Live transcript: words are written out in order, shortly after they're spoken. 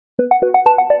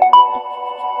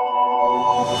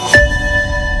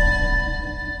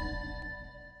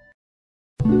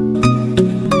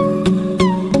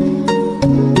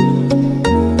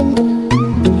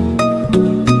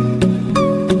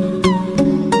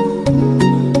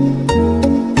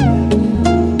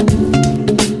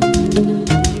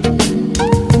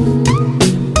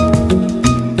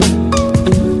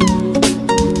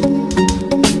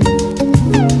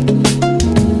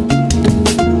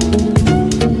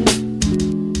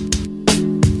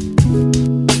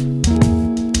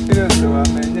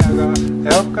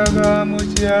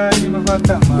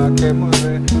mata make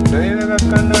muthe ndoigaga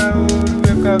kana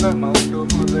uruikaga maundu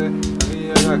muthe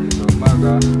athiaga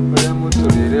githomaga uria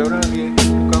muturire urathie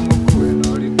tukamukue na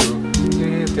uritu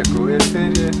nihite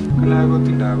kuwetirie kana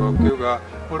gutindaga ukiuga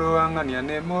muru wa ng'ania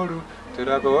ni muru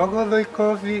turago gotho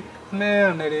ikobi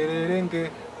neane riri ringi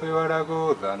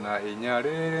wiwaragutha na hinya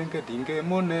riri ringi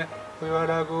ndingimune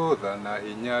wiwaragutha na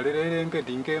hinya riri ringi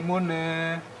ndingimune.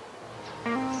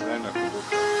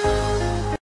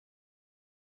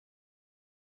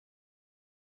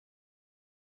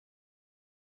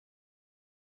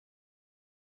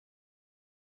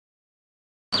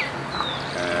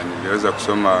 Niliweza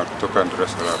kusoma kutoka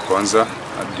darasa la kwanza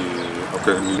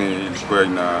hadi ilikuwa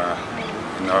ina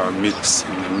mix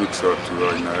watu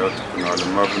wa aina yote, kuna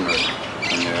walemavu na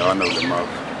wenye hawana ulemavu.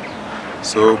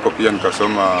 So huko pia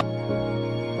nikasoma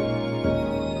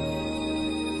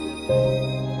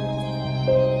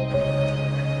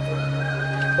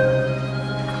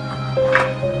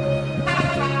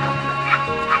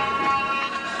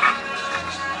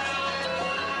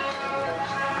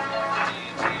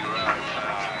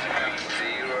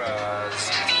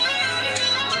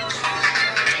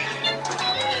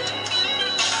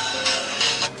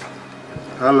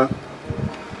Hala.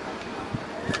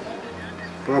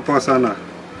 Poa sana.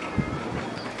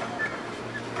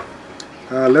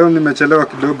 Leo nimechelewa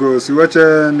kidogo,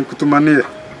 siwache nikutumanie.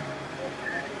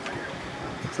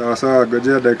 Sawa,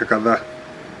 gojea dakika kadhaa.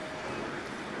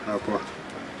 Hapo.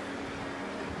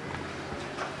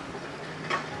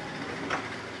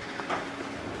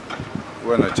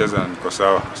 Huwa nacheza niko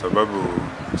sawa kwa sababu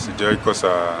sijawahi kosa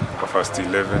kwa first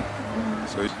 11.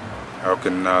 So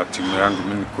na timu yangu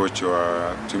mimi ni coach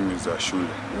wa timu za shule.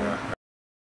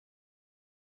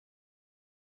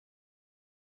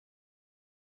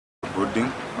 Boarding.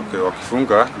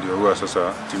 Wakifunga ndio huwa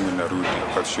sasa timu inarudi.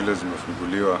 Wakati shule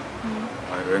zimefunguliwa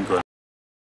wengi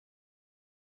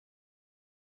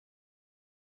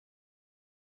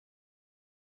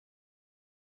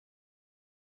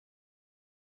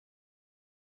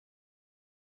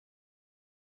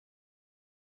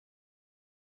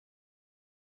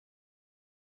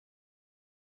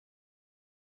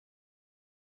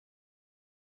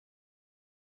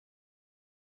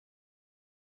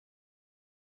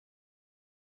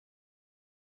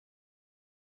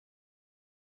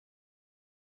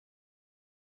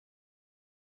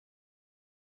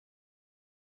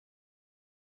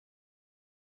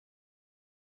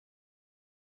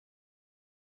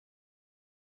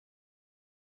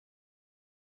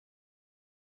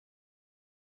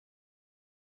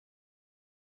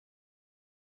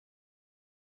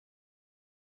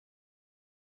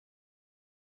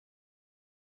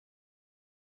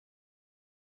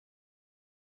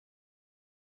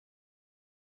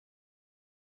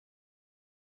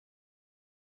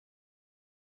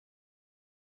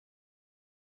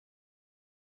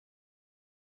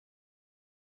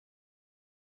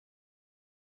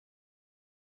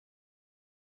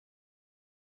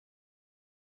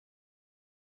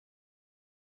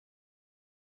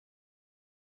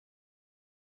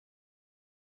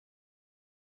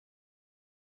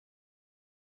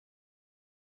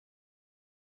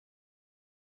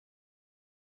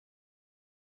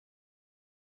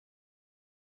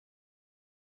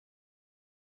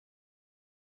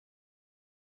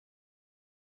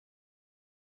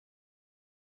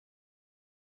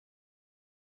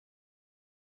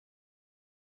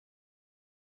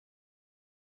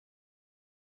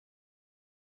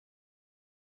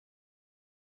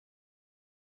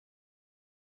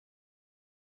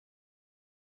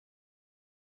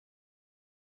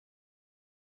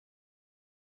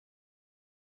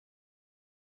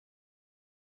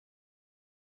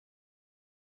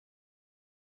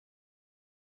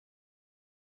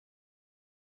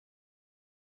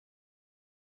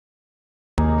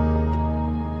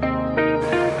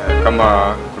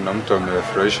kama kuna mtu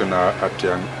amefurahishwa na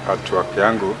artwork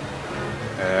yangu,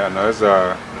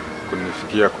 anaweza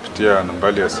kunifikia kupitia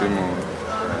nambari ya simu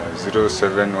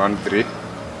 0713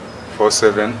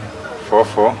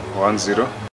 474410.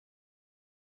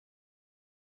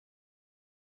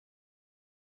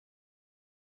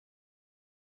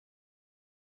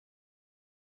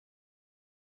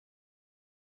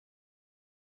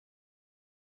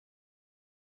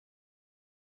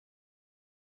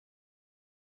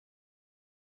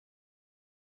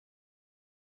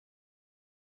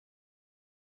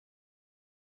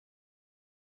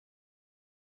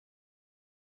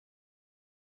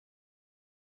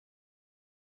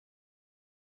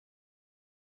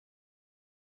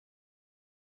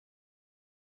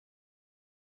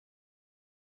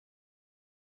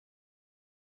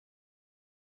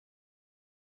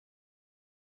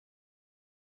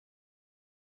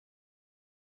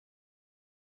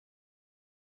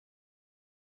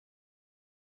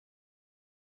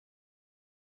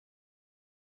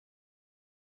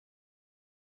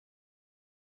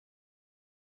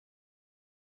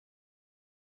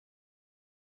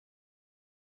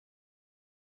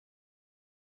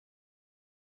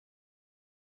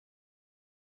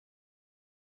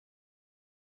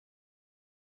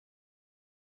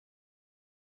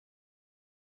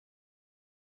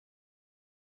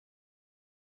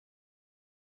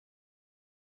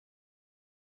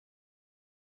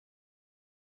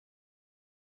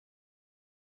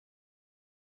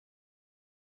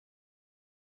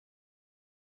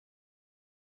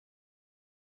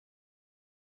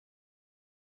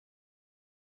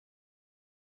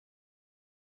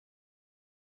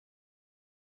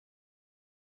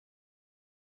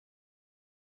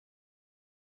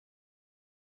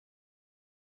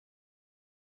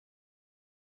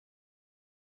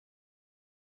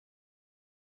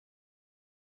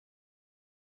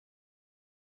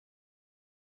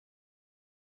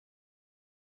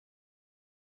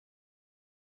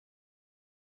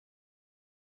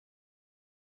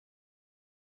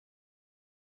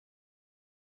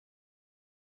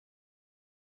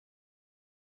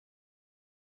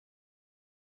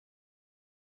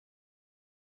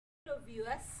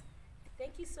 viewers,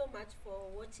 thank you so much for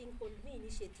watching HOLDME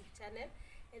Initiative channel,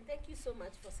 and thank you so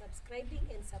much for subscribing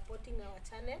and supporting our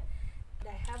channel. And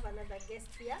I have another guest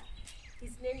here.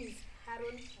 His name is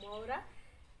Harun Mwaura.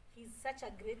 He's such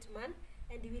a great man,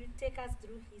 and he will take us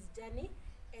through his journey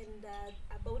and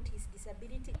about his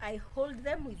disability. I hold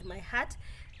them with my heart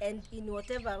and in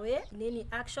whatever way, in any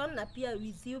action, na pia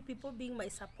with you people being my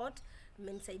support.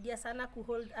 Mmenisaidia sana ku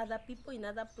hold other people in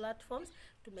other platforms.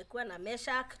 Tumekuwa na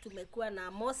Meshak, tumekuwa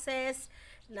na Moses,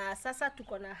 na sasa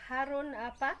tuko na Harun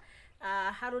hapa.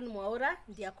 Harun Mwaura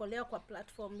ndiye ako leo kwa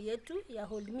platform yetu ya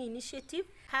HOLDME Initiative.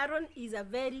 Harun is a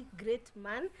very great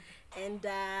man, and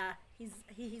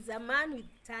he is a man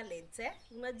with talent.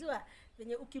 Unajua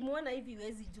venye ukimuona hivi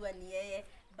huwezi jua ni yeye,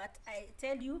 but I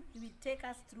tell you, he will take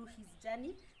us through his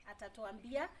journey.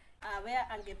 Atatuambia where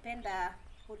angependa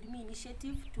HOLDME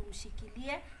Initiative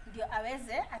tumshikilie ndio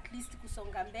aweze at least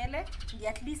kusonga mbele, ndio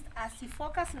at least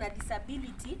asifocus na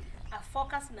disability,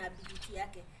 afocus na ability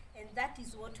yake. And that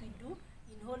is what we do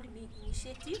in HOLDME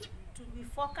Initiative, we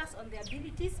focus on the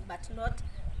abilities but not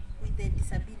with the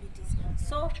disabilities.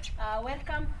 So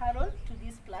welcome Harun to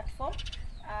this platform.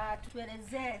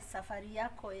 Tuelezee safari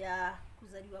yako ya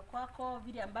kuzaliwa kwako,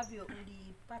 vile ambavyo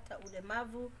ulipata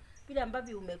ulemavu, vile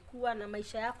ambavyo umekuwa na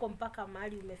maisha yako mpaka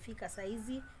mahali umefika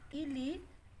saizi, ili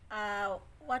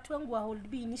watu wangu wa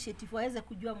HOLDME Initiative waweze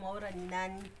kujua Mwaura ni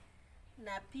nani,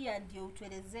 na pia ndio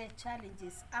utuelezee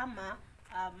challenges ama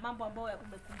mambo ambayo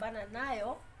umekumbana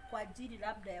nayo kwa ajili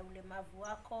labda ya ulemavu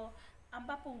wako,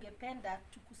 ambapo ungependa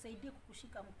tukusaidie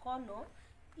kukushika mkono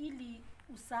ili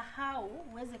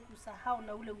uweze kusahau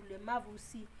na ule ulemavu,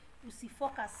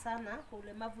 usifocus sana kwa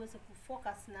ulemavu, uweze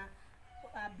kufocus na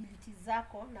abilities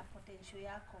zako na potential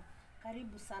yako.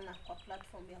 Karibu sana kwa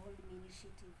platform ya HOLDME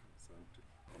Initiative. Asante.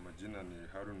 Kwa majina ni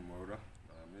Harun Mwaura,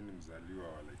 na mimi ni mzaliwa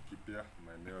wa Laikipia,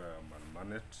 maeneo ya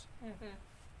Malmanet.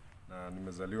 Na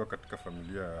nimezaliwa katika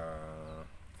familia ya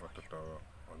watoto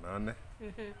 8,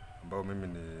 ambao mimi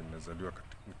nimezaliwa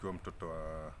nikiwa mtoto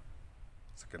wa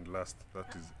second last,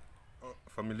 that is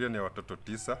familia ni ya watoto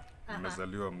 9,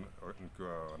 nimezaliwa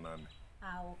nikiwa wa 8.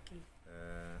 Okay.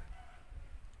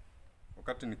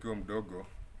 Wakati nikiwa mdogo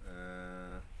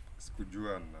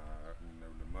sikujua na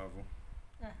ulemavu.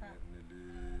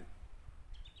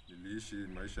 Niliishi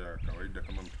maisha ya kawaida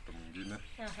kama mtoto mwingine.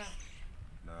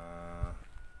 Na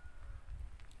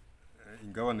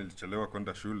ingawa nilichelewa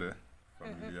kwenda shule,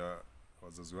 familia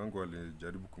wazazi wangu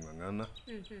walijaribu kung'ang'ana,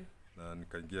 na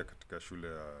nikaingia katika shule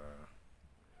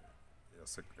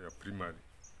ya primary.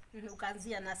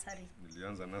 Ukaanzia nursery?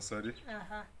 Nilianza nursery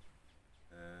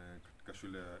katika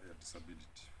shule ya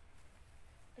disability.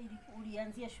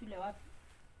 Ulianzia shule wapi?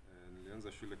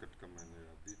 Nilianza shule katika maeneo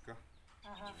ya Thika,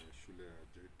 shule ya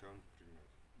Joytown Primary.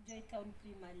 Joytown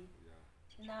Primary.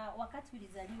 Yeah. Na wakati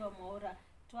ulizaliwa Mwaura,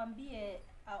 tuambie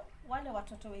wale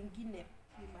watoto wengine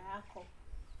nyuma yako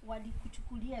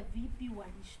walikuchukulia vipi?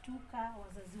 Walishtuka?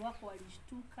 Wazazi wako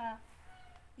walishtuka?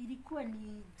 Ilikuwa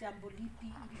ni jambo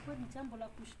lipi? Ilikuwa ni jambo la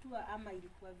kushtua ama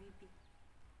ilikuwa vipi?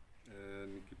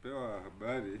 Nikipewa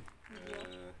habari,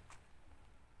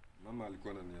 mama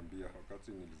alikuwa ananiambia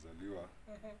wakati nilizaliwa,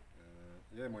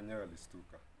 yeye mwenyewe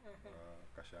alistuka,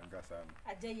 akashangaa sana.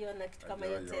 Hajaiona kitu kama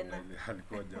hiyo tena.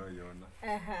 Alikuwa hajaiona.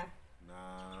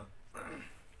 Na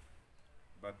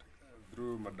but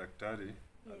through madaktari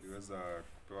aliweza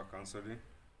kupewa counseling,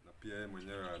 na pia yeye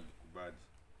mwenyewe alikubali.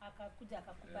 Akakuja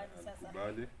akakubali sasa.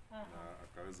 Akakubali na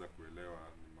akaweza kuelewa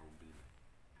ni maumbile.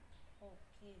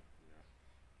 Okay.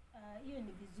 Hiyo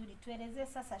ni vizuri. Tuelezee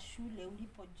sasa shule,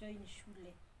 ulipo join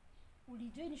shule.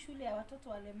 Ulijoin shule ya watoto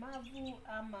walemavu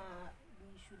ama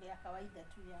ni shule ya kawaida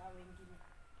tu ya wengine?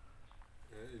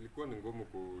 Ilikuwa ni ngumu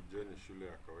kujoin shule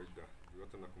ya kawaida.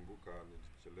 Hata nakumbuka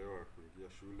nilichelewa kuingia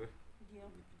shule. Ndio.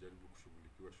 Nikijaribu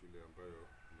kushughulikiwa shule ambayo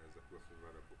inaweza kuwa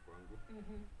favorable kwangu.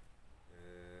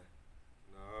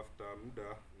 Na after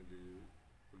muda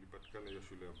kulipatikana hiyo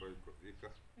shule ambayo iko Thika,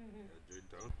 ya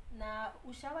Joytown. Na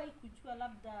ushawahi kujua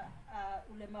labda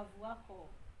ulemavu wako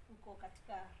uko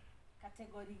katika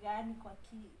kategori gani kwa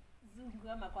kizungu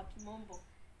ama kwa kimombo,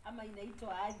 ama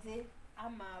inaitwa aje,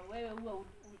 ama wewe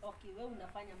wewe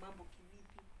unafanya mambo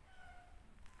kivipi?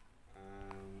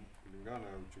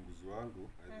 Kulingana na uchunguzi wangu,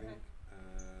 I think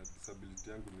disability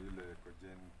yangu ni ile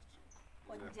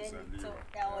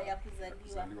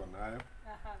kuzaliwa nayo.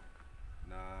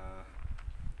 Na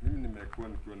mimi nimekuwa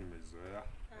nikiwa nimeizoea,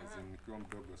 nikiwa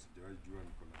mdogo sijawahi jua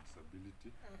niko na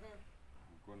disability.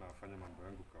 Nilikuwa nafanya mambo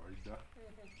yangu kawaida.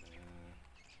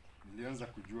 Nilianza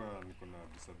kujua niko na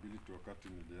disability wakati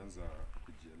nilianza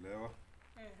kujielewa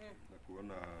na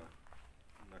kuona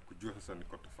na kujua sasa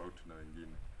niko tofauti na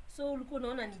wengine. So ulikuwa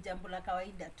unaona ni jambo la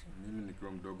kawaida tu? Mimi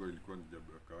nikiwa mdogo ilikuwa ni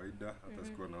jambo la kawaida, hata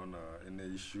sikuwa naona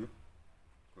any issue.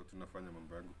 Kwa tunafanya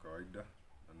mambo yangu kawaida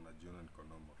na ninajiona niko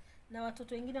normal. Na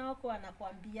watoto wengine wako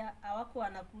wanakuambia, hawako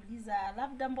wanakuuliza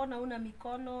labda mbona una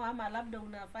mikono ama labda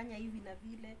unafanya hivi na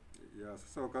vile? Yeah,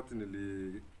 sasa wakati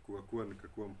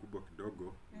nikakuwa mkubwa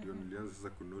kidogo, ndio nilianza sasa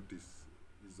kunotice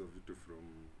hizo vitu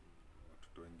from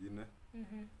watoto wengine.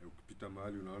 Ukipita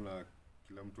mahali unaona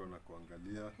kila mtu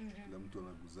anakuangalia, kila mtu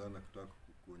anaguzana kutaka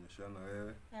kuonyeshana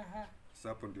wewe. Sasa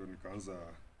hapo ndio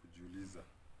nikaanza kujiuliza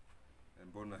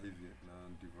mbona hivi, na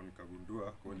ndivyo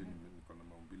nikagundua kweli niko na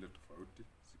maumbile tofauti,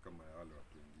 si kama ya wale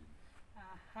watu wengine.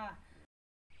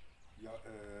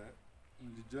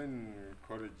 Nilijoin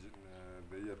college in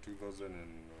the year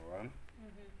 2001.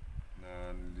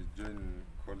 Na nilijoin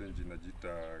college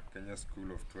inajiita Kenya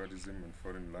School of Tourism and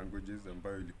Foreign Languages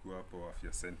ambayo ilikuwa hapo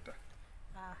Afya Center.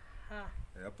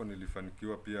 Hapo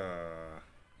nilifanikiwa pia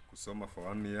kusoma for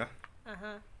 1 year.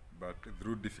 But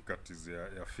through difficulties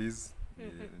ya fees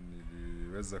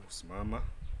niliweza kusimama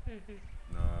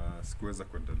na sikuweza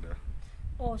kuendelea.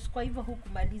 Kwa hivyo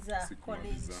hukumaliza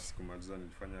college? Sikumaliza,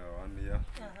 nilifanya 1 year.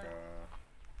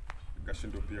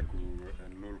 Nikashindwa pia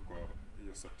ku-enroll kwa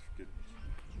hiyo certificate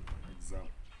exam.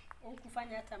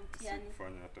 Kufanya hata mtihani?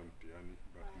 Sikufanya hata mtihani,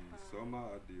 but nilisoma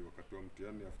hadi wakati wa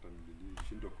mtihani after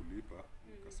nilishindwa kulipa,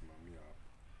 nikasimamia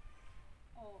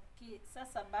hapo. Okay,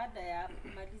 sasa baada ya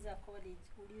kumaliza college,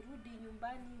 ulirudi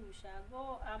nyumbani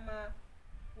ushago ama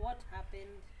what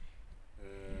happened?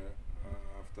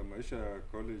 After maisha ya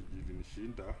college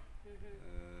ilinishinda,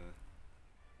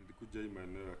 nilikuja hii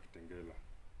maeneo ya Kitengela.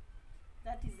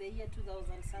 That is the year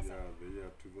 2000 sasa? Yeah, the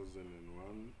year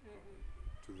 2001,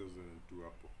 2002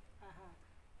 hapo.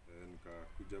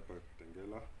 Nikakuja hapa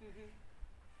Kitengela,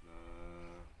 na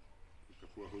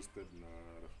nikakuwa hosted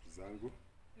na rafiki zangu.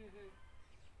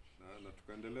 Na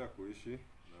tukaendelea kuishi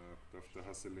na kutafuta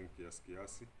hustling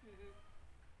kiasi.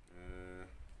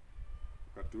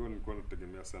 Wakati huo nilikuwa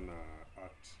nategemea sana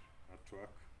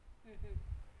artwork.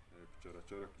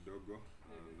 Kuchora kidogo,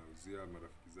 nauzia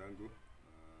marafiki zangu,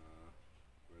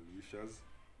 well wishers.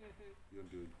 Hiyo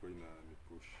ndio ilikuwa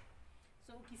inanipush.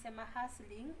 So ukisema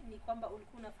hustling ni kwamba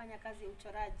ulikuwa unafanya kazi ya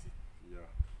uchoraji? Yeah.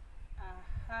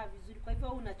 Vizuri. Kwa hivyo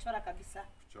unachora kabisa?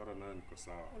 Kuchora nayo niko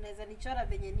sawa. Unaweza nichora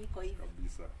venye niko hivi?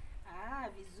 Kabisa.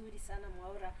 Vizuri sana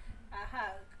Mwaura.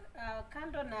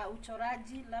 Kando na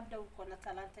uchoraji, labda uko na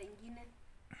talanta ingine?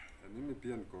 Mimi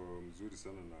pia niko mzuri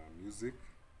sana na music.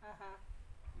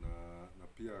 Na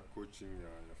pia coaching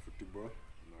ya football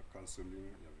na counseling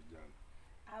ya vijana.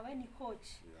 Wewe ni coach?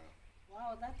 Yeah.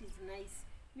 Wow, that is nice.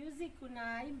 Music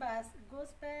unaimba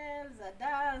gospel, za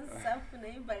dance, au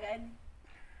unaimba gani?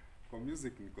 Kwa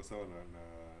music niko sawa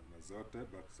na zote,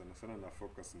 but sana na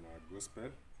focus na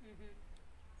gospel.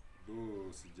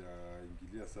 Though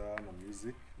sijaingilia sana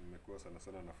music, nimekuwa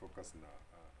sana na focus na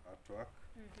artwork.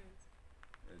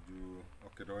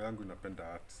 Roho yangu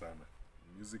inapenda art sana.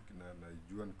 Music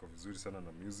naijua niko vizuri sana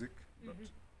na music,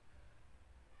 but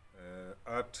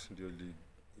art ndio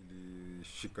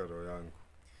ilishika roho yangu.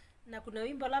 Na kuna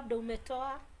wimbo labda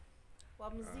umetoa wa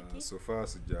muziki? So far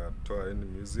sijatoa any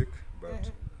music,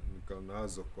 but niko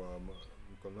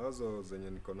nazo zenye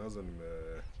niko nazo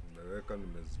nimeweka,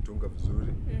 nimezitunga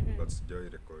vizuri, but sijawahi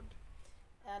rekodi.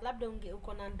 Labda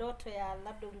uko na ndoto ya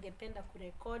labda ungependa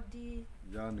kurekodi?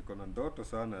 Niko na ndoto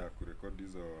sana ya kurekodi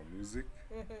hizo music.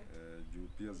 Juu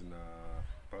pia zina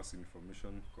pass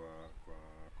information kwa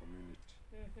community.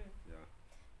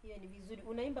 Hiyo ni vizuri.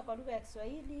 Unaimba kwa lugha ya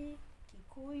Kiswahili,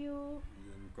 Kikuyu?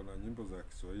 Niko na nyimbo za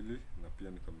Kiswahili na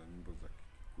pia niko na nyimbo za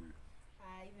Kikuyu.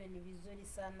 Hivyo ni vizuri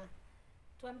sana.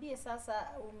 Tuambie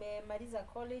sasa, umemaliza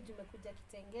college, umekuja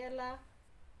Kitengela.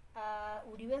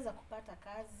 Uliweza kupata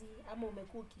kazi ama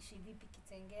umekuwa ukiishi vipi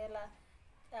Kitengela?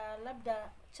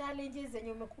 Labda challenges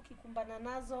zenye umekuwa ukikumbana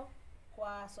nazo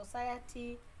kwa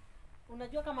society.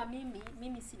 Unajua kama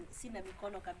mimi sina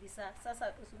mikono kabisa.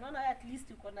 Sasa unaona at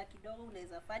least uko na kidogo,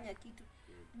 unaweza fanya kitu.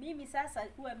 Mimi sasa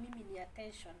mimi ni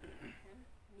attention.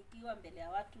 Nikiwa mbele ya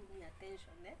watu ni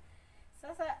attention.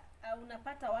 Sasa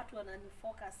unapata watu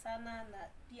wananifocus sana, na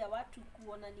pia watu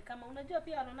kuona ni kama, unajua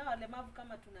pia wanaona walemavu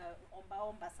kama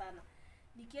tunaomba sana.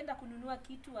 Nikienda kununua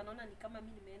kitu wanaona ni kama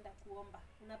mimi nimeenda kuomba.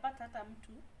 Unapata hata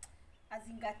mtu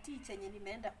azingatii chenye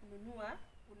nimeenda kununua,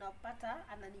 unapata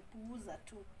ananipuuza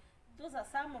tu. Those are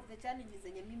some of the challenges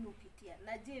zenye mimi upitia.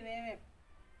 Na je wewe?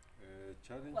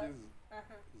 Challenges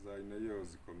za aina hiyo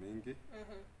ziko mingi.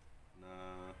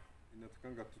 Na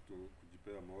inatakanga tu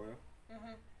kujipea moyo.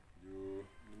 Juu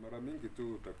ni mara mingi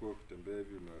tu utakuwa ukitembea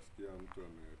hivi unasikia mtu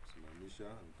amekusimamisha,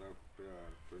 anataka kupea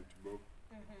 20 bob,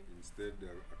 instead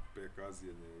akupe kazi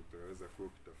yenye utaweza kuwa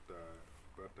ukitafuta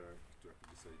kupata kitu ya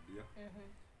kujisaidia.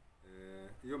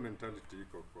 Hiyo mentality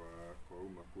iko kwa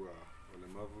umma kuwa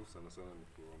walemavu sana sana ni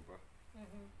kuomba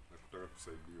na kutaka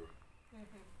kusaidiwa.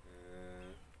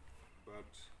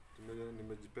 But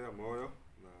nimejipea moyo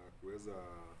na kuweza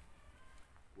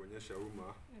kuonyesha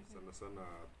umma sana sana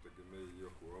tutegemei hiyo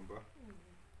kuomba.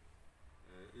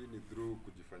 Hii ni through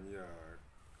kujifanyia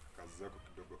kazi zako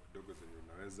kidogo kidogo zenye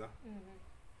unaweza.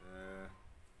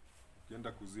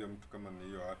 Ukienda kuzia mtu kama ni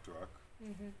hiyo artwork,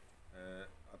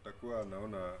 atakuwa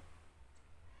anaona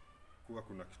kuwa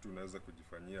kuna kitu unaweza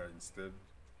kujifanyia instead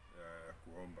ya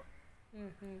kuomba.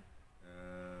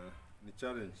 Ni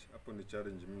challenge, hapo ni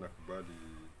challenge mimi nakubali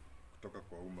kutoka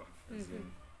kwa umma.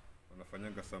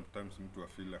 Wanafanyanga sometimes mtu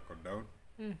afeel ako down.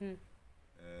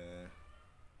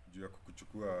 Juu ya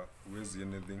kukuchukua uwezi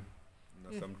anything.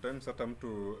 Na sometimes hata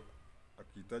mtu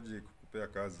akihitaji kukupea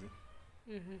kazi,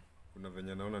 kuna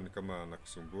venye naona ni kama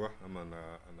anakusumbua ama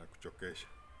anakuchokesha.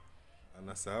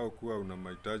 Anasahau kuwa una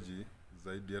mahitaji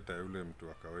zaidi hata yule mtu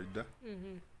wa kawaida.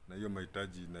 Na hiyo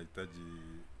mahitaji inahitaji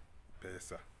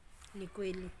pesa. Ni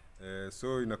kweli.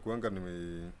 So inakuanga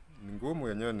ni ngumu,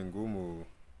 yenyewe ni ngumu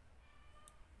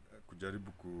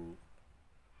kujaribu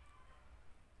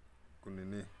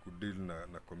kudeal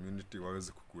na community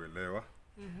waweze kukuelewa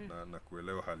na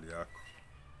kuelewa hali yako.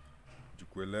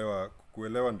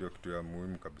 Kukuelewa ndio kitu ya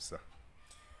muhimu kabisa.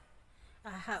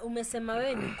 Aha, umesema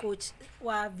wewe ni coach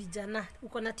wa vijana.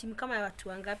 Uko na timu kama ya watu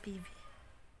wangapi hivi?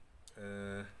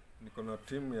 Niko na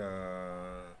timu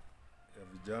ya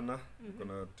vijana. Niko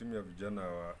na timu ya vijana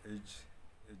wa age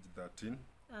 13.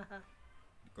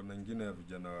 Niko na ingine ya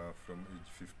vijana from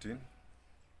age 15.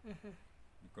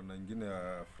 Niko na ingine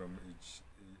ya from age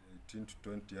 18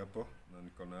 to 20 hapo, na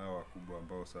niko na hao wakubwa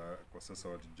ambao kwa sasa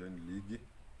walijoin ligi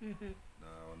na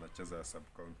wanacheza sub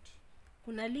county.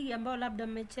 Kuna ligi ambao labda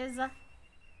mmecheza?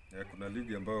 Kuna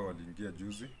ligi ambao waliingia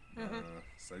juzi na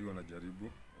sasa hivi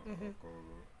wanajaribu.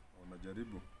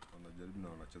 Wanajaribu na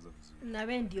wanacheza vizuri. Na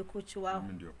wewe ndio coach wao?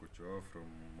 Mimi ndio coach wao from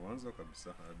mwanzo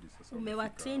kabisa hadi sasa.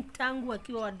 Umewatrain tangu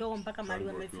wakiwa wadogo mpaka mahali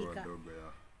wamefika?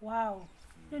 Wow.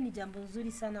 Hiyo ni jambo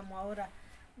nzuri sana Mwaura.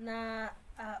 Na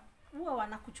huwa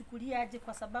wanakuchukulia aje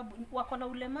kwa sababu wako na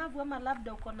ulemavu, ama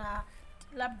labda uko na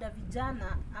labda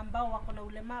vijana ambao wako na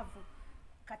ulemavu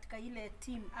katika ile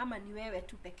team, ama ni wewe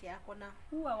tu peke yako? Na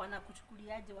huwa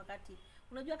wanakuchukuliaje wakati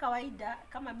unajua kawaida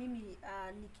kama mimi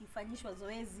nikifanyishwa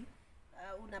zoezi,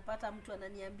 unapata mtu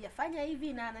ananiambia fanya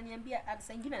hivi na ananiambia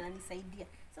saa nyingine ananisaidia.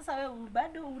 Sasa wewe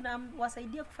bado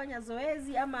unawasaidia kufanya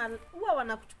zoezi, ama huwa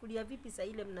wanakuchukulia vipi saa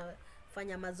ile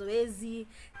mnafanya mazoezi?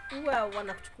 Huwa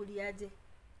wanakuchukuliaje?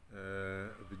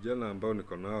 Vijana ambao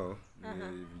niko nao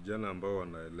ni vijana ambao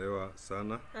wanaelewa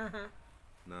sana.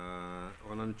 Na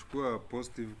wananichukua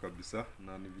positive kabisa,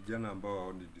 na ni vijana ambao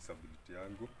haoni disability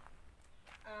yangu.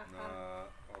 Na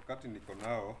wakati niko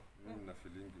nao mimi na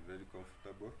feeling very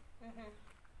comfortable.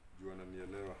 Juu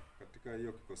wananielewa. Katika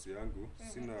hiyo kikosi yangu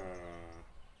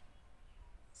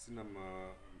sina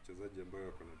mchezaji ambaye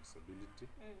ako na disability.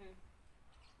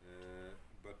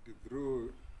 But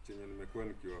through chenye nimekuwa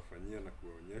nikiwafanyia na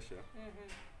kuwaonyesha,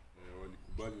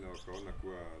 walikubali na wakaona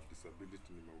kuwa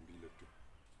disability ni maumbile tu.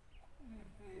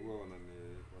 Huwa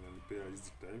wananipea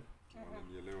easy time,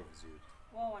 wananielewa vizuri.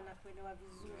 Wao wanakuelewa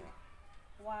vizuri.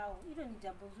 Wow, hilo ni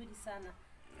jambo nzuri sana.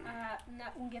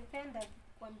 Na ungependa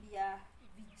kuambia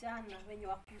vijana wenye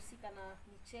wakuhusika na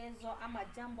michezo, ama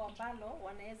jambo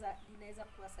ambalo linaweza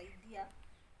kuwasaidia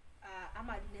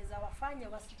ama linaweza wafanya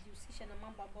wasijihusishe na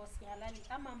mambo ambayo si halali,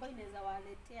 ama ambayo inaweza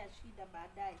waletea shida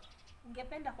baadaye,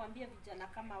 ungependa kuambia vijana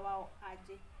kama wao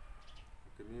aje?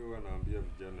 Mimi huwa naambia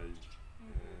vijana hivi.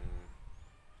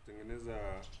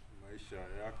 Kutengeneza maisha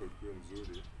yako ikiwe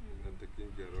mzuri ina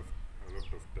taking a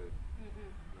lot of time.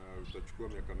 Na utachukua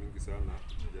miaka mingi sana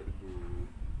kujaribu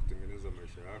kutengeneza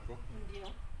maisha yako. Ndio.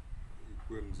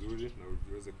 Ikuwe mzuri na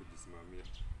ujiweze kujisimamia.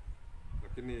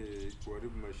 Lakini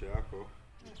kuharibu maisha yako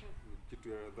kitu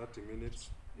ya 30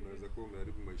 minutes unaweza kuwa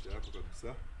umeharibu maisha yako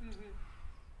kabisa.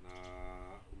 Na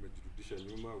umejirudisha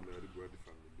nyuma, umeharibu hadi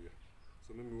familia.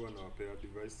 So mimi huwa nawapea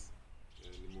advice,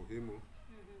 ni muhimu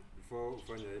before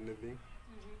ufanye anything,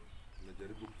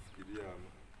 unajaribu kufikiria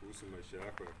kuhusu maisha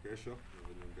yako ya kesho na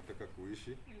venye ungetaka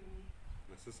kuishi.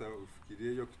 Na sasa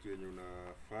ufikirie hiyo kitu yenye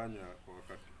unafanya kwa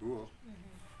wakati huo,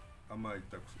 ama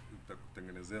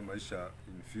itakutengenezea maisha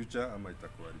in future ama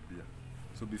itakuharibia.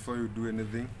 So before you do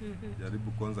anything,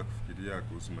 jaribu kwanza kufikiria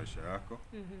kuhusu maisha yako.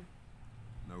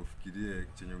 Na ufikirie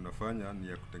chenye unafanya ni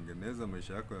ya kutengeneza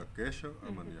maisha yako ya kesho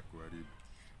ama ni ya kuharibu.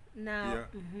 Na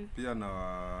pia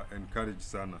na encourage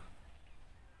sana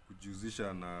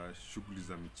kujihusisha na shughuli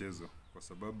za michezo. kwa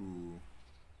sababu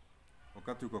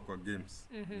wakati uko kwa games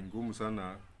ni ngumu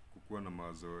sana kukuwa na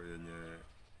mawazo yenye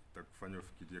itakufanya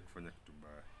ufikirie kufanya kitu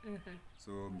baya.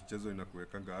 So michezo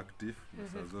inakuwekanga active na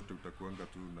saa zote utakuanga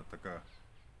tu unataka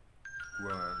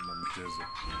kuwa na michezo.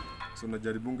 So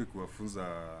najaribungi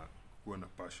kuwafunza kuwa na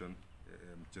passion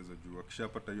mchezo juu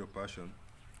wakishapata hiyo passion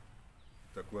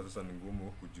itakuwa sasa ni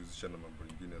ngumu kujihusisha na mambo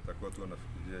mengine, atakuwa tu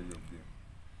anafikiria hiyo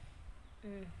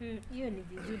game. Hiyo ni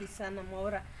vizuri sana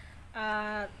Mwaura.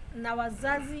 Na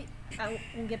wazazi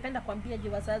ungependa kuambia je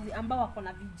wazazi ambao wako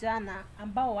na vijana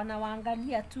ambao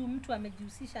wanawaangalia tu mtu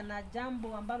amejihusisha na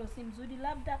jambo ambalo si mzuri,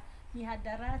 labda ni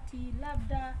hadarati,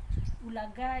 labda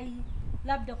ulagai,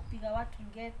 labda kupiga watu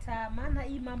ngeta, maana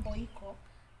hii mambo iko,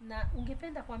 na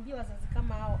ungependa kuambia wazazi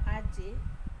kama hao aje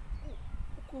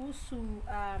kuhusu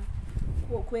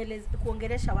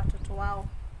kuongelesha watoto wao?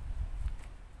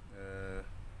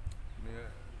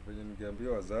 Venye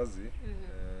ningeambia wazazi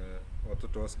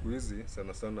watoto wa siku hizi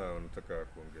sana sana wanataka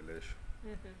kuongeleshwa.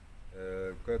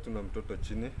 Kwa tuna mtoto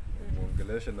chini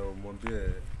muongeleshe na umwambie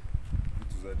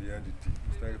vitu za reality.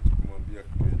 Usitaki kumwambia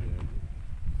kitu yenye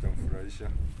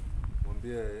itamfurahisha.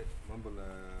 Mwambie mambo na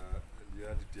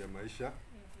reality ya maisha.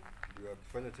 Ndio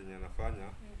akifanya chenye anafanya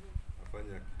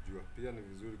afanye akijua. Pia ni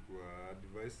vizuri kuwa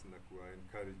advice na kuwa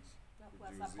encourage,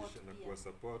 kujihusisha na kuwa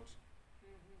support,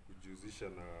 kujihusisha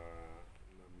na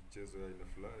michezo ya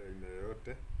aina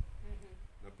yoyote.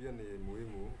 Na pia ni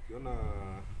muhimu ukiona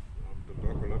mtoto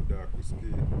wako labda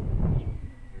hakusikii,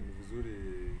 ni vizuri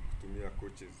kutumia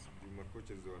coaches. Juma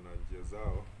coaches wana njia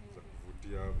zao za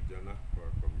kuvutia vijana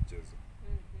kwa michezo.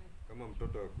 Kama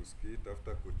mtoto hakusikii,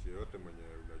 tafuta coach yoyote mwenye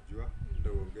unajua,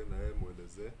 ndio uongee na yeye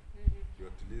muelezee.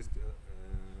 At least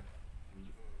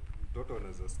mtoto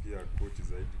anaweza sikia coach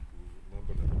zaidi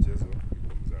mambo na michezo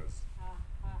kuliko mzazi.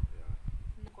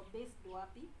 Niko based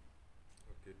wapi?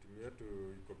 Okay, timu yetu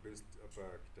iko based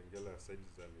hapa Kitengela side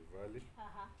za Nivali.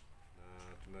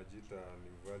 Na tunajiita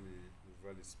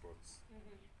Nivali Sports.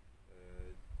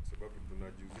 Kwa sababu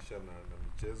tunajihusisha na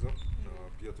michezo na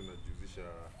pia tunajihusisha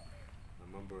na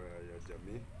mambo ya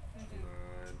jamii.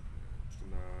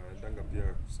 Tunaendanga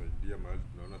pia kusaidia mahali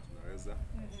tunaona tunaweza.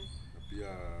 Na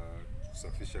pia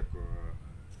kusafisha kwa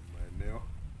maeneo.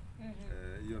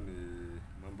 Hiyo ni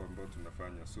mambo ambayo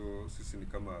tunafanya. So sisi ni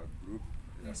kama group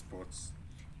ya sports.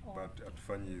 But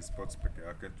hatufanyi sports peke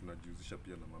yake, tunajihusisha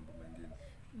pia na mambo mengine.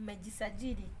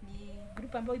 Mmejisajili? Ni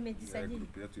group ambayo imejisajili?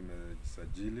 Group yetu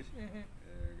imejisajili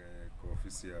kwa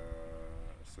ofisi ya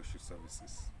social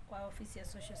services. Kwa ofisi ya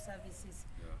social services.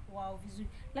 Yeah. Wow, vizuri.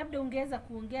 Labda ungeweza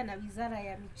kuongea na Wizara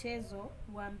ya Michezo,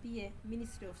 uambie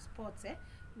Ministry of Sports,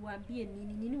 uambie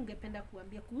nini ungependa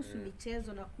kuambia kuhusu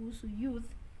michezo na kuhusu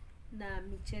youth na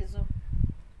michezo?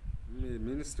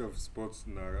 Ministry of Sports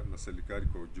na serikali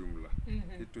kwa ujumla.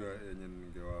 Kitu yenye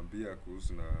ningewaambia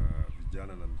kuhusu na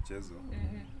vijana na michezo.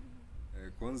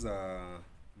 Kwanza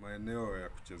maeneo ya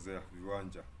kuchezea,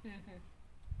 viwanja.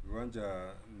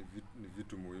 Viwanja ni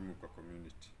vitu muhimu kwa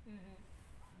community.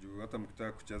 Juu hata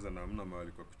mkitaka kucheza na hamna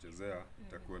mahali kwa kuchezea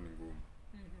itakuwa ni ngumu.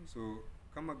 So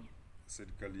kama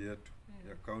serikali yetu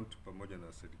ya county pamoja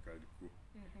na serikali kuu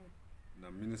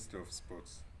na Ministry of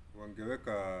Sports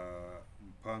wangeweka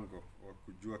mpango wa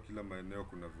kujua kila maeneo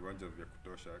kuna viwanja vya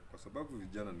kutosha, kwa sababu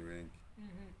vijana ni wengi.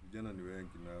 Vijana ni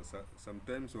wengi na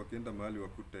sometimes wakienda mahali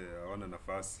wakute hawana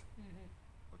nafasi,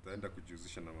 wataenda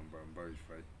kujihusisha na mambo ambayo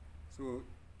ifai. So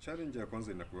challenge ya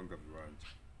kwanza inakuanga viwanja,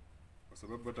 kwa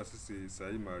sababu hata sisi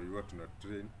sahii mahali huwa tuna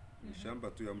train ni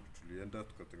shamba tu ya mtu, tulienda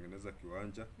tukatengeneza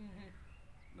kiwanja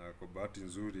na kwa bahati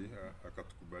nzuri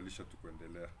akatukubalisha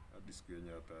tukuendelea hadi siku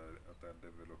yenye ata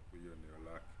develop hiyo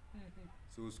eneo lake.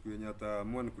 So siku yenye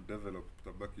ataamua ni kudevelop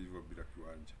tutabaki hivyo bila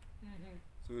kiwanja.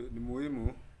 So ni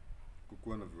muhimu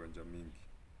kukuwa na viwanja mingi.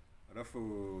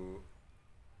 Alafu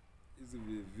hizi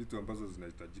vitu ambazo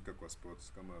zinahitajika kwa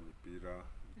sports kama mipira,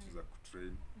 vitu za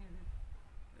kutrain.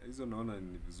 Hizo naona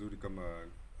ni vizuri kama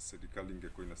serikali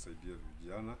ingekuwa inasaidia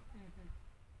vijana.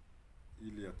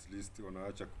 Ili at least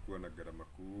wanaacha kukuwa na gharama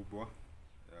kubwa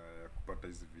ya kupata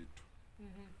hizi vitu.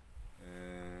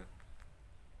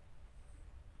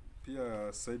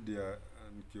 Pia side ya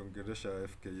nikiongelesha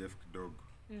FKF kidogo.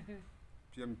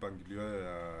 Pia mpangilio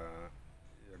ya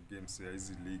games ya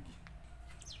hizi ligi.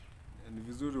 Ni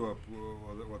vizuri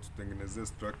watutengenezee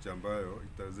structure ambayo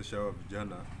itawezesha hawa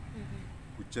vijana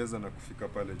kucheza na kufika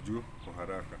pale juu kwa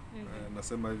haraka.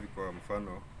 Nasema hivi kwa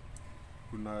mfano,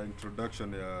 kuna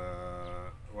introduction ya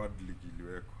World League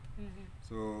iliwekwa.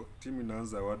 So timu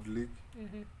inaanza World League,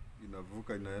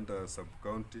 inavuka inaenda sub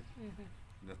county,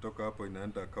 inatoka hapo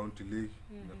inaenda county league,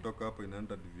 inatoka hapo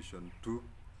inaenda division 2,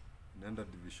 inaenda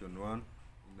division 1,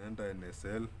 naenda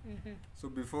NSL. So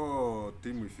before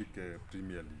team ifike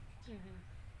Premier League,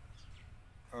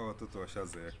 hao watoto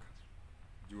washazeeka.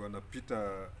 Juu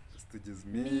wanapita stages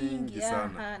mingi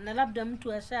sana. Na labda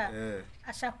mtu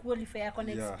asha qualify yako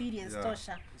na experience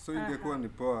tosha. So ingekuwa ni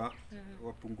poa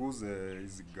wapunguze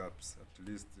hizi gaps. At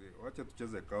least wacha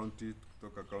tucheze county,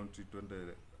 kutoka county twende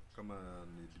kama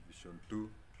ni division 2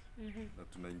 na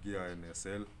tunaingia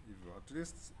NSL hivyo. At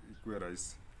least ikuwe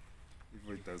rahisi.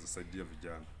 Hivyo itasaidia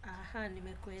vijana.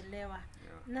 Nimekuelewa.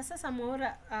 Na sasa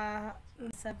Mwaura,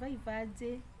 survive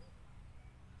aje?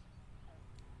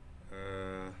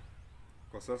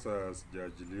 Kwa sasa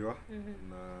sijaajiliwa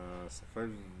na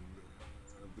survive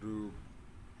through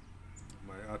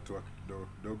my artwork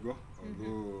kidogo,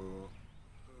 although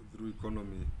through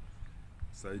economy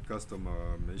sai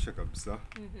customer meisha kabisa.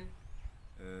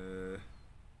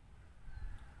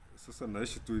 Sasa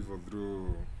naishi tu hivyo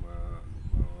through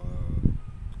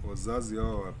wazazi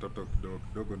hao watoto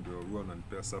kidogo ndio huwa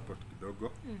wananipea support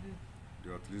kidogo.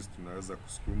 Ndio at least tunaweza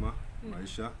kusukuma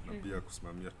maisha na pia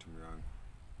kusimamia timu yangu.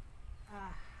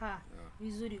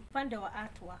 Vizuri. Upande wa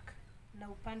artwork na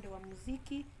upande wa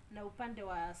muziki na upande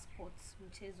wa sports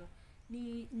mchezo,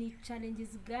 ni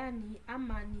challenges gani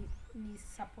ama ni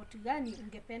support gani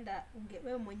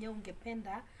wewe mwenyewe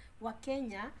ungependa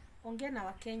Wakenya, ongea na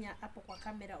Wakenya hapo kwa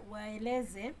kamera,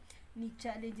 waeleze ni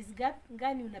challenges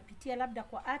gani unapitia labda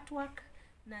kwa artwork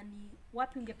na ni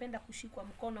wapi ungependa kushikwa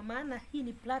mkono? Maana hii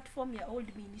ni platform ya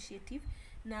HOLDME Initiative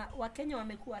na Wakenya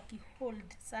wamekuwa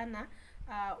wakihold sana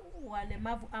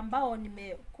walemavu ambao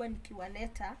nimekuwa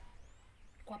nikiwaleta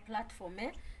kwa platform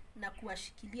na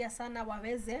kuwashikilia sana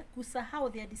waweze kusahau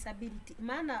their disability.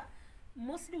 Maana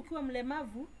mostly ukiwa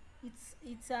mlemavu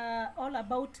it's all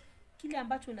about kile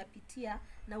ambacho unapitia,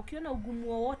 na ukiona ugumu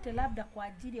wowote labda kwa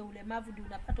ajili ya ulemavu ndio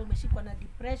unapata umeshikwa na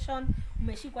depression,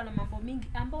 umeshikwa na mambo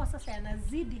mingi ambao sasa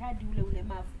yanazidi hadi ule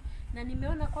ulemavu. Na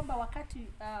nimeona kwamba wakati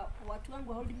watu wangu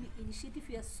wa HOLDME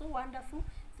Initiative are so wonderful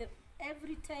that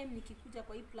every time nikikuja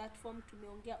kwa hii platform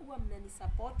tumeongea, huwa mnani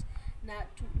support na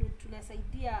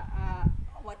tunasaidia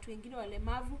watu wengine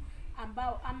walemavu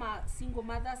ambao ama single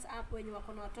mothers wenye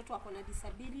wako na watoto wako na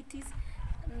disabilities,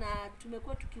 na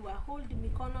tumekuwa tukiwa hold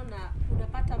mikono na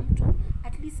unapata mtu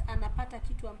at least anapata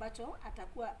kitu ambacho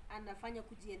atakuwa anafanya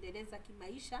kujiendeleza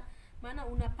kimaisha. Maana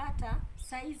unapata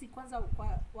saizi kwanza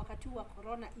kwa wakati wa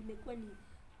corona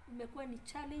imekuwa ni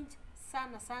challenge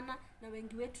sana na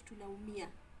wengi wetu tunaumia.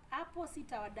 Hapo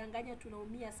sitawadanganya,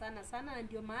 tunaumia sana na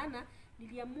ndio maana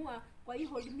niliamua kwa hii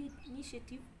HOLDME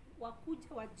Initiative wakuja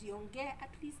wajiongee,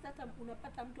 at least hata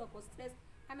unapata mtu ako stress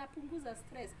anapunguza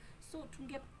stress. So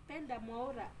tungependa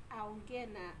Mwaura aongee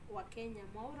na Wakenya.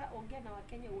 Mwaura, ongea na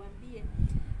Wakenya uambie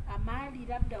mahali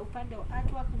labda upande wa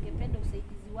artwork ungependa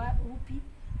usaidizi upi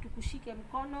tukushike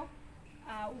mkono,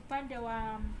 upande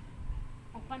wa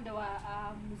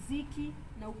muziki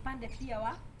na upande pia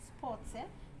wa sports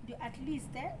ndio at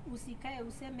least usikae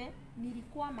useme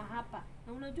nilikwama hapa.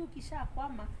 Na unajua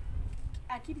ukishakwama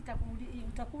akili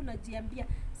utakuwa unajiambia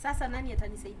sasa nani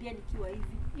atanisaidia nikiwa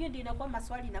hivi. Hiyo ndio inakuwa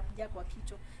maswali inakuja kwa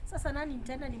kichwa. Sasa nani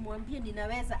tena nimwambie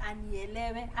ninaweza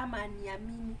anielewe ama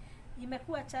aniamini?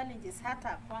 Imekuwa challenges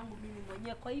hata kwangu mimi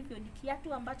mwenyewe. Kwa hivyo ni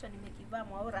kiatu ambacho nimekivaa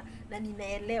Mwaura na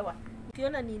ninaelewa.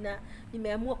 Ukiona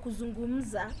nimeamua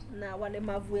kuzungumza na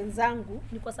walemavu wenzangu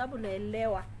ni kwa sababu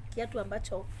naelewa kiatu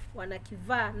ambacho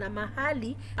wanakivaa na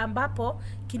mahali ambapo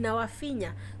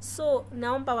kinawafinya. So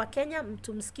naomba Wakenya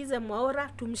mtumsikize Mwaura,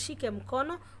 tumshike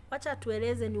mkono, wacha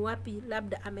tueleze ni wapi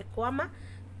labda amekwama,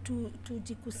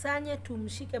 tujikusanye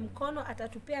tumshike mkono.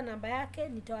 Atatupea namba yake,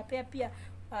 nitawapea pia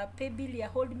paybill ya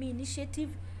HOLDME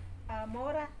Initiative.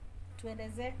 Mwaura,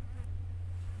 tueleze.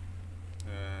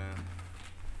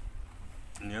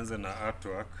 Nianze na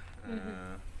artwork.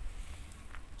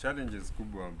 Challenges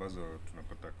kubwa ambazo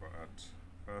tunapata kwa art.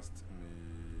 First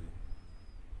ni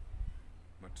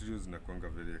materials zinakuanga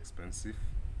very expensive.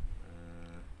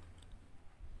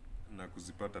 Na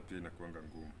kuzipata pia inakuanga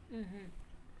ngumu.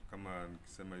 Kama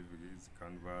nikisema hizi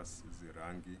canvas, hizi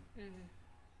rangi,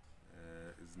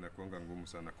 zinakuanga ngumu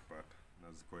sana kupata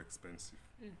na ziko expensive.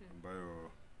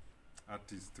 Ambayo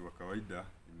artist wa kawaida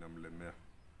inamlemea.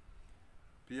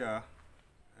 Pia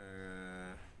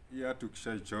hii hata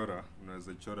ukishaichora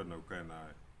unaweza ichora na ukae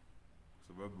nayo,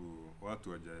 kwa sababu watu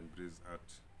hawaja embrace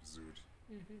art vizuri.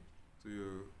 So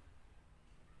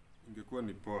ingekuwa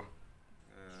ni poa.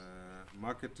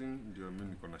 Marketing ndio mimi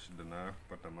niko na shida nayo,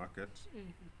 kupata market.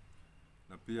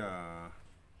 Na pia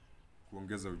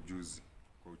kuongeza ujuzi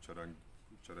kwa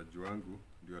uchoraji wangu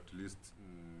ndio at least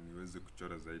niweze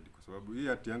kuchora zaidi, kwa sababu hii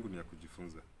art yangu ni ya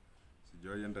kujifunza.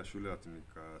 Sijawahi enda shule ati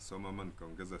nikasoma ama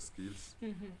nikaongeza skills.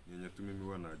 Yenye tu mimi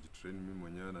huwa najitrain mimi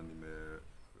mwenyewe na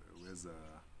nimeweza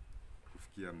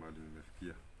kufikia mahali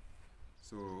nimefikia.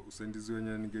 So usaidizi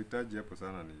wenye ningehitaji hapo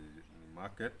sana ni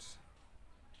market,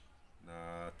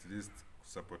 na at least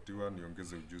kusapotiwa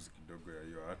niongeze ujuzi kidogo ya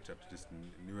hiyo art, at least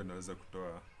niwe naweza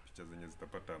kutoa picha zenye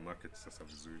zitapata market sasa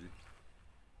vizuri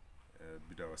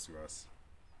bila wasiwasi.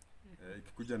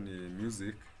 Ikikuja ni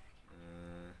music,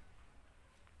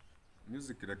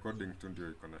 music recording tu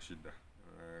ndio iko na shida.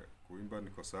 Kuimba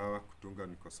niko sawa, kutunga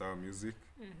niko sawa music.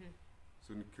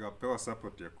 So nikipewa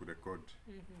support ya kurecord,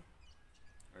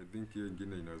 I think hiyo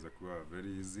ingine inaweza kuwa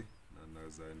very easy na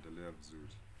naweza endelea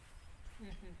vizuri.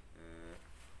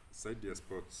 Side ya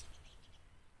sports,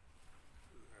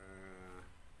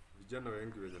 vijana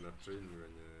wengi wenye na train ni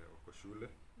wenye wako shule,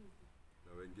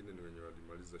 na wengine ni wenye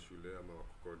walimaliza shule ama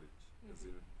wako college.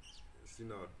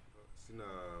 Sina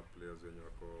players wenye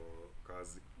wako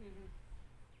kazi.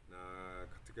 Na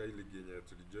katika hii ligi yenye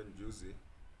tulijoin juzi,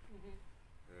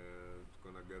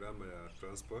 tuko na gharama ya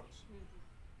transport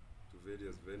to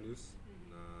various venues,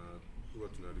 na huwa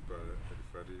tunalipa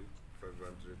referee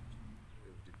 500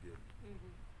 every game.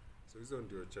 So hizo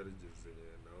ndio challenges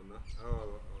zenye naona.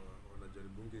 Hawa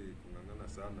wanajaribungi kung'ang'ana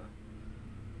sana,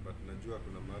 but najua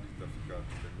kuna mahali itafika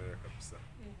tulemea kabisa.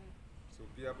 So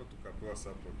pia hapo tukapewa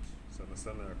support sana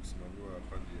sana ya kusimamiwa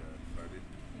pande ya referee.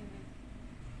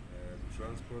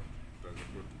 Transport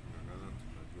tutakuwa tuking'ang'ana,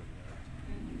 tunajua ni aje.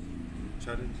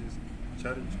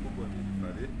 Challenge kubwa ni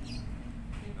referee,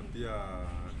 na pia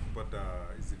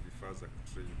kupata hizi vifaa za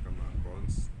kutrain kama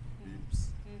cones,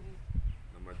 bibs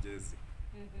na majezi.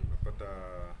 Unapata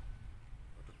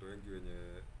watoto wengi wenye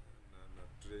na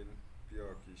train pia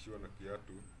wakiishiwa na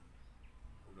kiatu,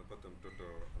 unapata mtoto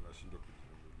anashindwa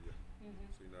kujinunulia.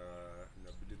 So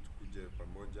inabidi tukuje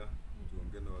pamoja,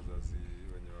 tuongee na wazazi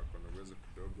wenye wako na uwezo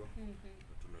kidogo,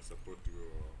 na tuna support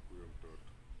huyo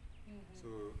mtoto.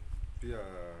 So pia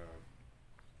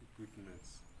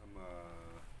equipments ama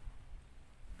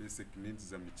basic needs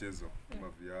za michezo kama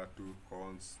viatu,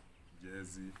 cones,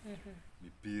 jezi,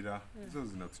 mipira, hizo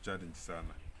zinatuchallenge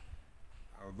sana.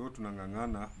 Although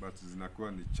tunang'ang'ana, but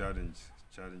zinakuwa ni challenge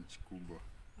kubwa,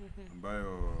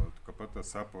 ambayo tukapata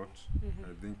support,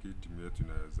 I think hii timu yetu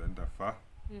inaweza enda far,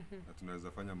 na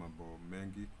tunaweza fanya mambo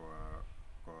mengi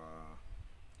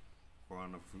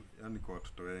yani kwa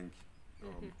watoto wengi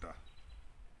wa mtaa.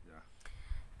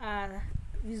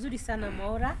 Vizuri sana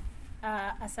Mwaura.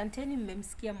 Asanteni,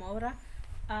 mmemsikia Mwaura.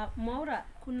 Mwaura,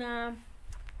 kuna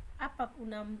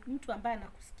mtu ambaye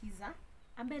anakusikiza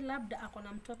ambaye labda ako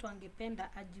na mtoto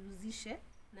angependa ajihusishe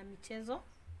na michezo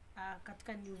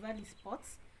katika New Valley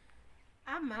Sports,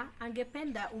 ama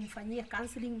angependa umfanyie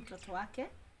counseling mtoto wake,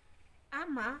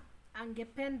 ama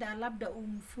angependa labda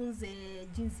umfunze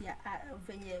jinsi ya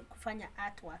venye kufanya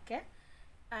artwork.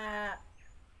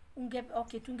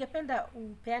 Tungependa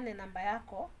upeane namba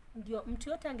yako, ndio mtu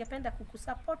yote angependa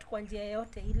kukusupport kwa njia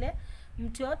yote ile,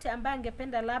 mtu yote ambaye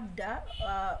angependa labda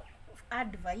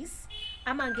advice,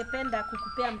 ama angependa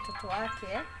kukupea mtoto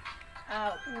wake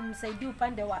umsaidie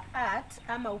upande wa art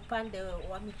ama upande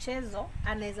wa michezo,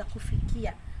 anaweza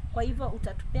kufikia. Kwa hivyo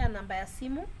utatupea namba ya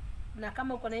simu, na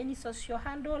kama uko na any social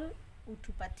handle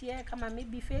utupatie, kama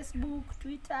maybe Facebook,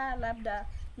 Twitter, labda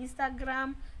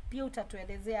Instagram, pia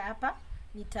utatuelezea hapa.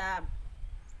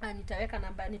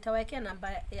 Nitawekea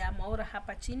namba ya Mwaura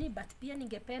hapa chini, but pia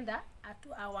ningependa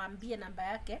awaambie namba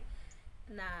yake,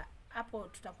 na hapo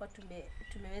tutakuwa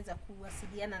tumeweza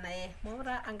kuwasiliana na yeye.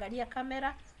 Mwaura, angalia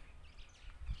kamera.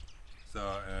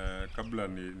 So kabla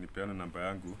nipeane namba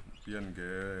yangu, pia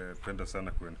ningependa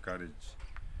sana encourage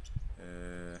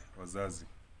wazazi.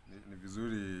 Ni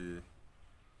vizuri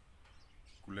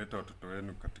kuleta watoto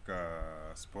wenu katika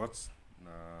sports,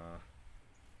 na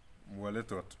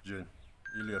muwalete watu join,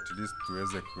 ili at least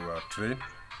tuweze kuwa train,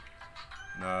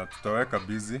 na tutaweka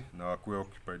busy na wakuwe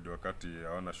occupied wakati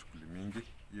hawana shughuli mingi.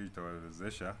 Hiyo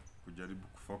itawawezesha kujaribu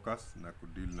kufocus na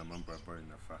kudeal na mambo ambayo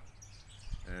inafaa.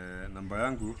 Namba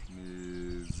yangu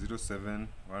ni 0713474410.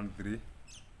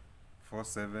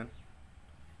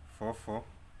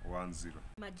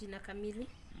 Majina kamili?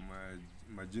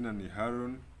 Majina ni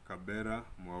Harun Kabera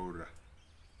Mwaura.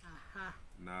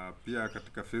 Na pia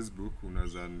katika Facebook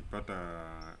unaweza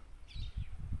nipata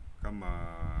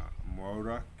kama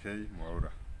Mwaura K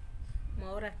Mwaura.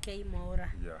 Mwaura K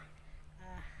Mwaura. Yeah.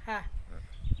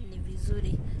 Ni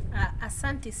vizuri.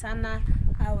 Asante sana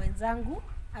wenzangu.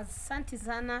 Asante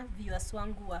sana viewers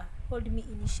wangu wa HOLDME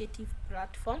Initiative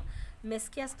platform.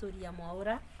 Mmesikia story ya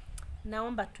Mwaura.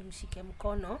 Naomba tumshike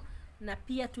mkono, na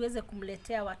pia tuweze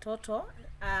kumletea watoto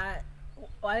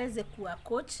waweze kuwa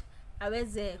coach,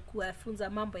 aweze kuwafunza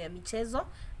mambo ya michezo.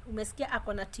 Umesikia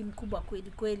ako na timu kubwa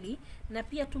kweli kweli, na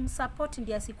pia tumsupport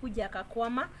ndiye asikuja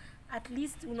akakwama. At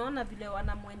least unaona vile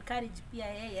wanamuencourage pia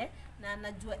yeye, na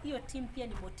anajua hiyo team pia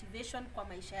ni motivation kwa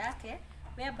maisha yake,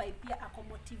 whereby pia ako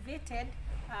motivated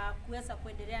kuweza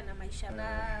kuendelea na maisha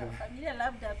na familia,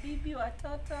 labda bibi,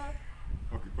 watoto.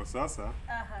 Okay, kwa sasa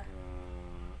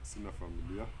sina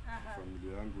familia.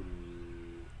 Familia yangu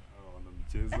ni wana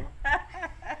mchezo.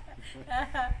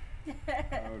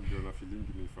 Ndio na feeling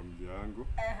ni familia yangu.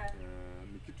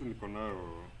 Ni kitu niko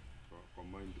nayo kwa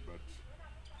mind, but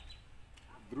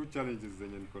through challenges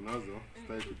zenye niko nazo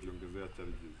sitaki kujiongezea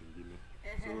challenges zingine.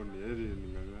 So ni heri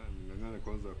ningangane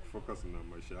kwanza kufocus na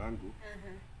maisha yangu.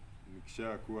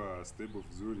 Nikisha kuwa stable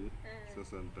vizuri,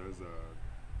 sasa nitaweza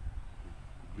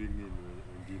bring in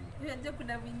wengine. Unajua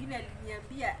kuna mwingine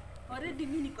aliniambia already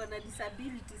mimi niko na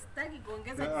disability, sitaki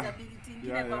kuongeza disability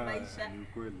nyingine kwa maisha. Ni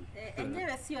kweli.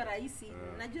 Enyewe sio rahisi.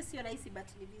 Najua sio rahisi,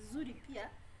 but ni vizuri pia,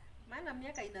 maana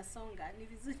miaka inasonga, ni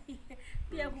vizuri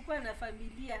pia kukuwa na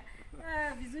familia.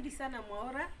 Vizuri sana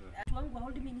Mwaura. Watu wangu wa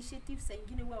HOLDME Initiative saa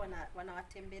nyingine huwa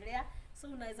wanawatembelea.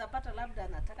 So unaweza pata labda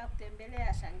anataka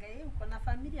kutembelea, shangae uko na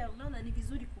familia, unaona ni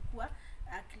vizuri kukua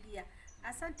clear.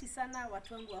 Asante sana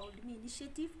watu wangu wa HOLDME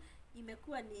Initiative.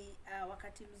 Imekuwa ni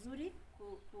wakati mzuri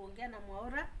kuongea na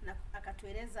Mwaura, na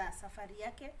akatueleza safari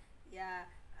yake ya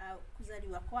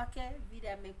kuzaliwa kwake,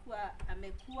 vile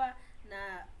amekuwa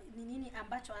na ni nini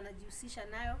ambacho anajihusisha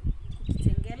nayo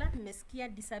kitengela. Nimesikia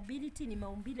disability ni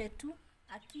maumbile tu,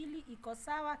 akili iko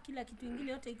sawa, kila kitu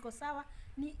kingine yote iko sawa,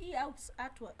 ni hii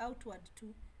outward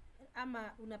tu,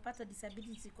 ama unapata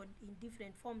disability iko in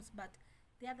different forms, but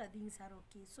the other things are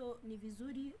okay. So ni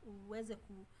vizuri uweze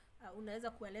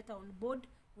unaweza kueleta on board,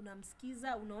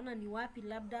 unamsikiza, unaona ni wapi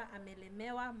labda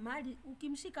amelemewa, mali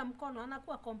ukimshika mkono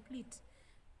anakuwa complete.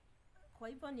 Kwa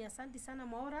hivyo ni asante sana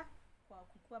Mwaura kwa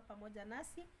kukua pamoja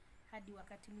nasi. Hadi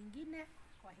wakati mwingine,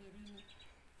 kwaherini.